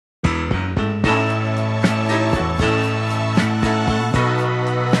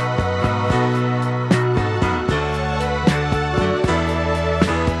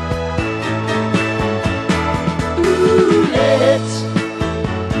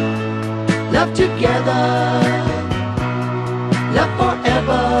love together, love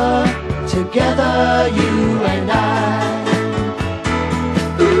forever, together you and I.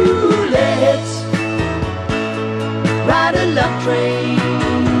 Ooh, let's ride a love train,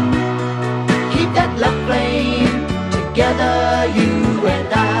 keep that love flame together you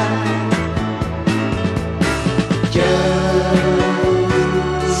and I. Just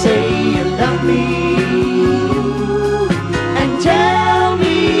say you love me and tell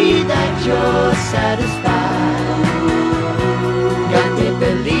me that you're satisfied. Got me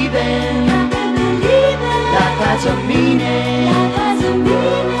believing life has a meaning.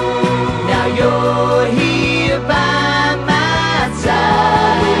 Now you're here by my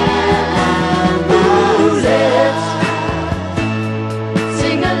side. Ooh, let's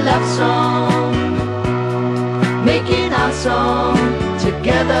sing a love song, making our song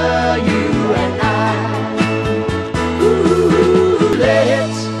together, you and I. Ooh,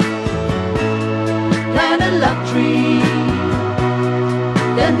 let's plant a love tree,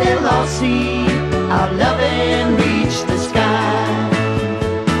 then they'll all see our loving reach the sky.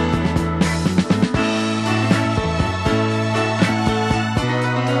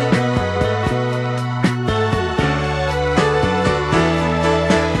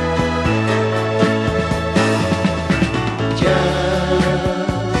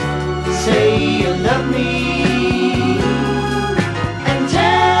 Say you love me and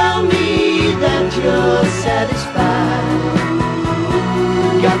tell me that you're satisfied.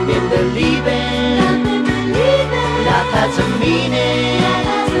 Got me believing life has a meaning.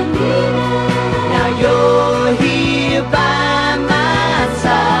 Now you're here by my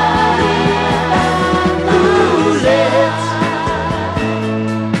side. Ooh, let's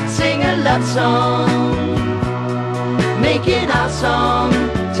sing a love song, making our song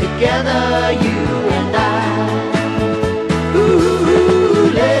together, you and I. Ooh,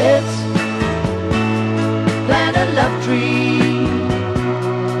 let's plant a love tree,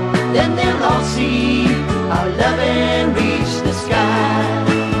 then they'll all see our loving reach the sky.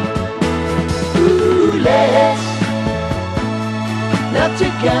 Ooh, let's love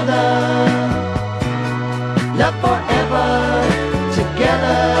together, love forever,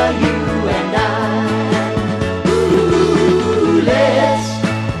 together, you and I.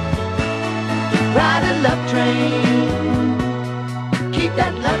 Ride a love train, keep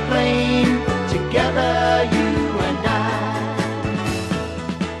that love